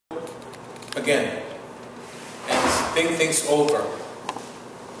again and think things over.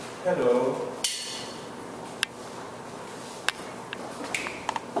 Hello.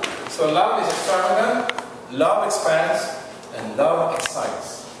 So love is extravagant, love expands, and love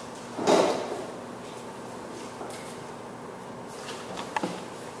excites.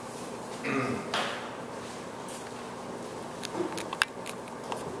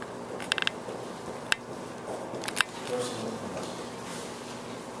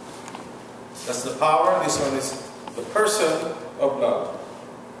 That's the power. This one is the person of love.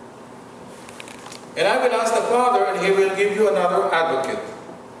 And I will ask the Father, and He will give you another advocate.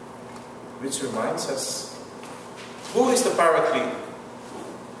 Which reminds us, who is the Paraclete?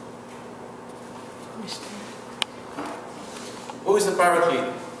 Who is the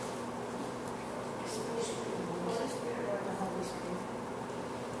Paraclete?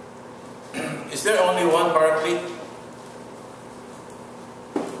 Is there only one Paraclete?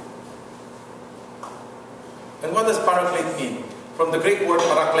 And what does Paraclete mean? From the Greek word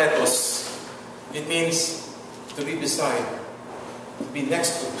parakletos, it means to be beside, to be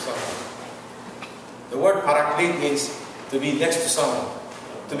next to someone. The word Paraclete means to be next to someone,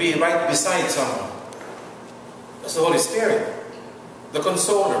 to be right beside someone. That's the Holy Spirit, the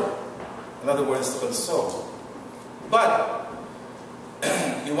Consoler. In other words, to console. But,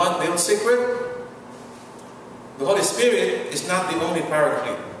 you want the little secret? The Holy Spirit is not the only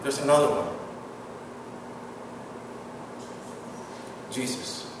Paraclete. There's another one.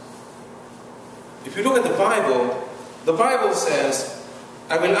 Jesus. If you look at the Bible says,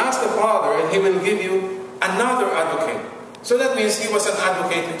 I will ask the Father and He will give you another advocate. So that means He was an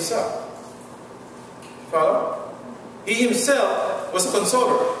advocate Himself. Follow? He Himself was a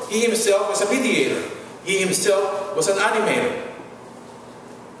consoler. He Himself was a mediator. He Himself was an animator.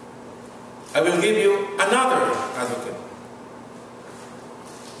 I will give you another advocate.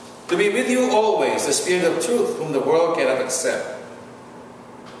 To be with you always, the Spirit of truth, whom the world cannot accept.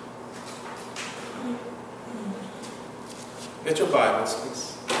 Get your Bibles,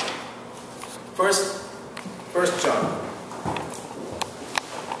 please. First John.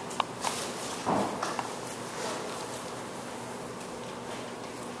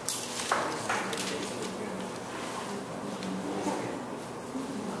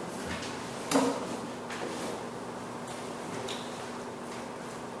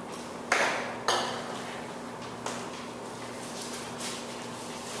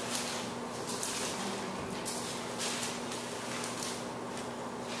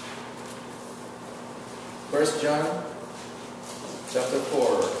 First John chapter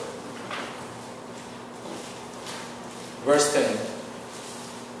 4, verse 10.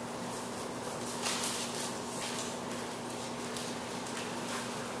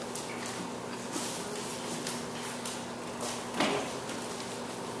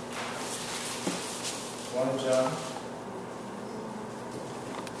 John.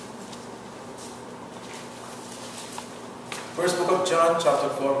 First book of John, chapter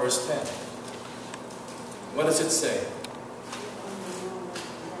 4, verse 10. What does it say?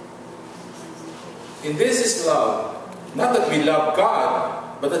 In this is love, not that we love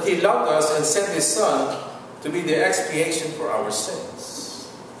God, but that He loved us and sent His Son to be the expiation for our sins.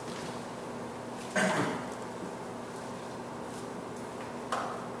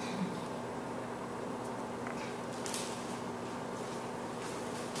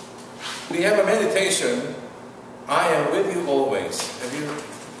 We have a meditation, I am with you always. Have you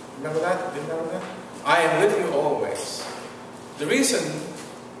remember that? Do you remember that? I am with you always. The reason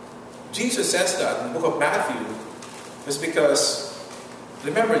Jesus says that in the book of Matthew is because,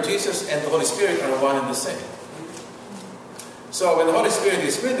 remember, Jesus and the Holy Spirit are one and the same. So when the Holy Spirit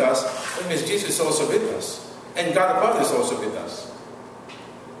is with us, that means Jesus is also with us. And God the Father is also with us.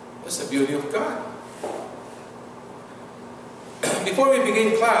 That's the beauty of God. Before we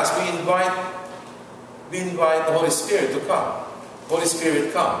begin class, we invite the Holy Spirit to come. Holy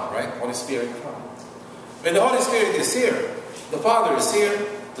Spirit come, right? Holy Spirit come. When the Holy Spirit is here, the Father is here,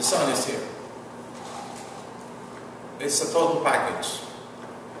 the Son is here. It's a total package.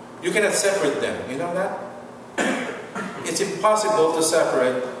 You cannot separate them. You know that? It's impossible to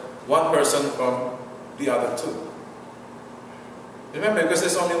separate one person from the other two. Remember, because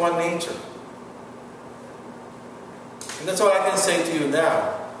there's only one nature. And that's all I can say to you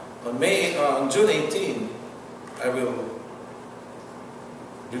now. On June 18, I will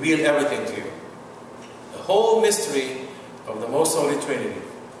reveal everything to you. The whole mystery of the Most Holy Trinity,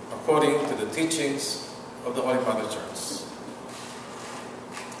 according to the teachings of the Holy Mother Church.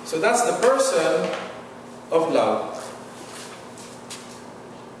 So that's the person of love.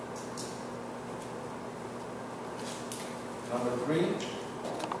 Number 3.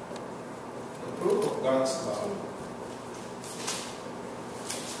 God's love.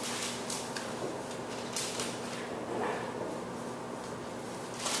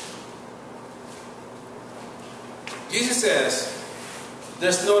 Jesus says,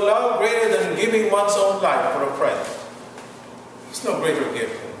 there's no love greater than giving one's own life for a friend. There's no greater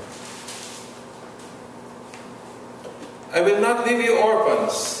gift. I will not leave you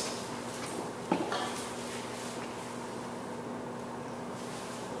orphans.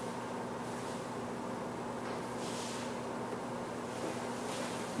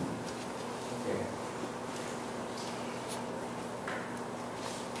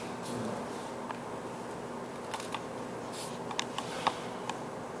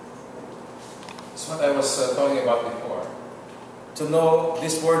 That's what I was talking about before. To know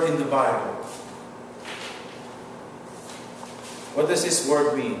this word in the Bible. What does this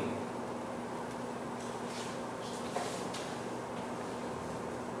word mean?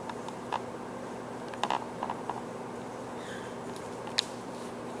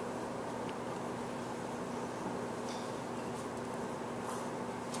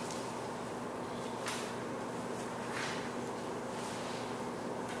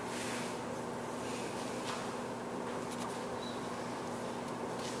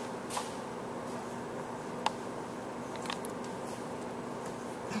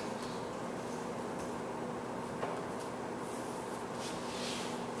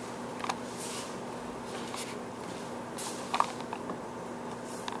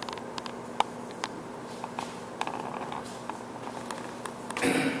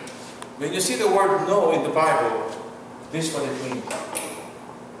 When you see the word know in the Bible, this is what it means.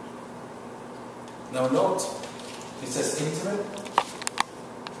 Now note, it says intimate,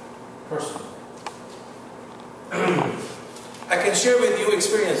 personal. I can share with you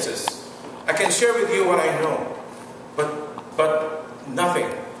experiences. I can share with you what I know. But nothing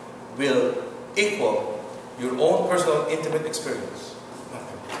will equal your own personal intimate experience.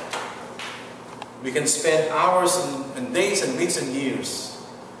 Nothing. We can spend hours and days and weeks and years.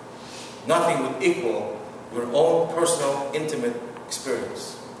 Nothing would equal your own personal, intimate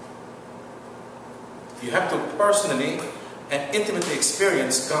experience. You have to personally and intimately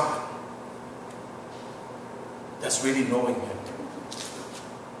experience God. That's really knowing Him.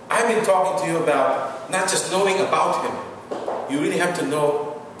 I've been talking to you about not just knowing about Him. You really have to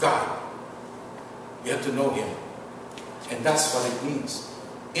know God. You have to know Him. And that's what it means.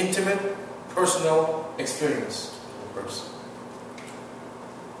 Intimate, personal experience with a person.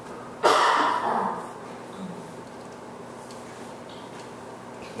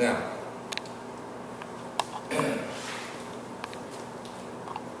 Now,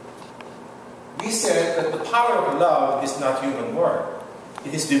 we said that the power of love is not human work.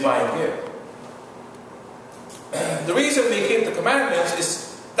 It is divine gift. The reason we keep the commandments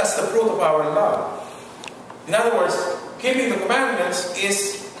is that's the fruit of our love. In other words, keeping the commandments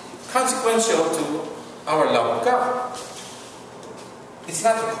is consequential to our love of God. It's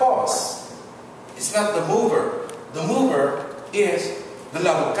not the cause. It's not the mover. The mover is the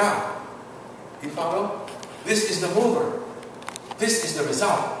love of God. You follow? This is the mover. This is the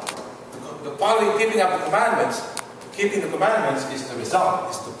result. The following, keeping up the commandments, keeping the commandments is the result,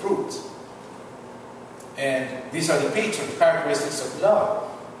 is the fruit. And these are the features, the characteristics of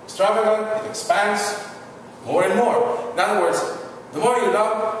love. Extravagant, it expands more and more. In other words, the more you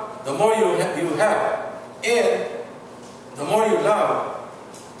love, the more you have. And the more you love,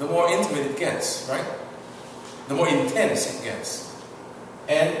 the more intimate it gets, right? The more intense it gets.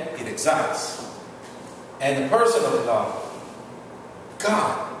 And it excites. And the person of love,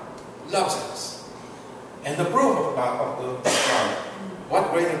 God, loves us. And the proof of love,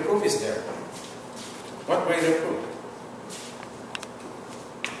 what greater proof is there? What greater proof?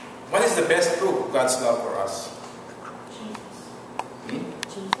 What is the best proof of God's love for us?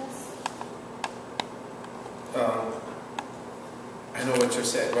 Jesus. I know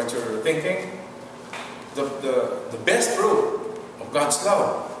what you're thinking. The best proof of God's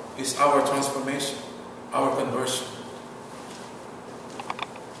love is our transformation, our conversion.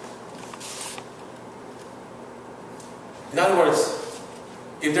 In other words,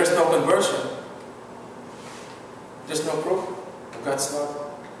 if there's no conversion, there's no proof of God's love.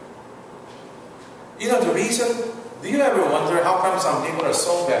 You know the reason? Do you ever wonder how come some people are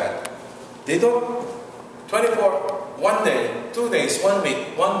so bad? They don't 24, 1 day, 2 days, 1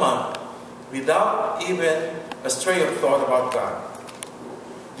 week, 1 month, without even a stray of thought about God.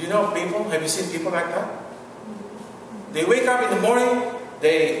 Do you know people? Have you seen people like that? They wake up in the morning,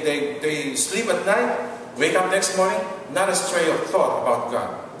 they sleep at night, wake up next morning, not a stray of thought about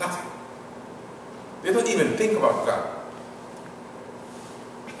God. Nothing. They don't even think about God.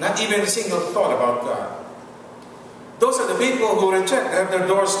 Not even a single thought about God. Those are the people who reject, have their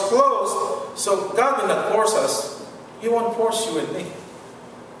doors closed, so God will not force us. He won't force you and me.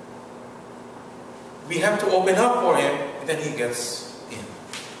 We have to open up for Him, and then He gets in.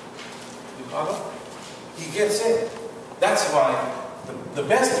 You follow? He gets in. That's why the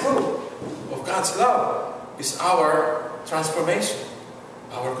best fruit of God's love is our transformation,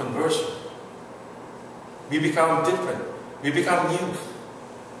 our conversion. We become different. We become new.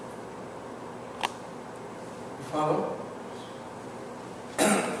 You follow?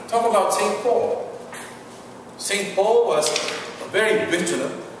 Talk about St. Paul. St. Paul was a very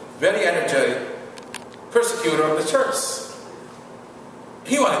vigilant, very energetic persecutor of the church.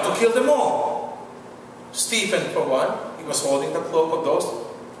 He wanted to kill them all. Stephen, for one, he was holding the cloak of those,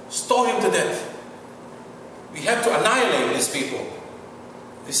 stone him to death. We have to annihilate these people.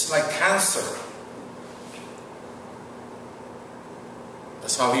 It's like cancer.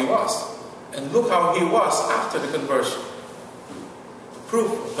 That's how he was. And look how he was after the conversion.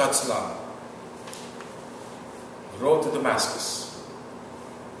 Proof of God's love. The road to Damascus.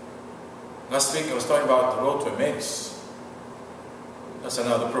 Last week I was talking about the road to Emmaus. That's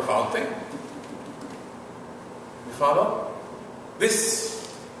another profound thing. You follow?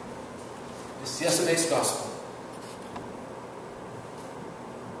 This is yesterday's gospel.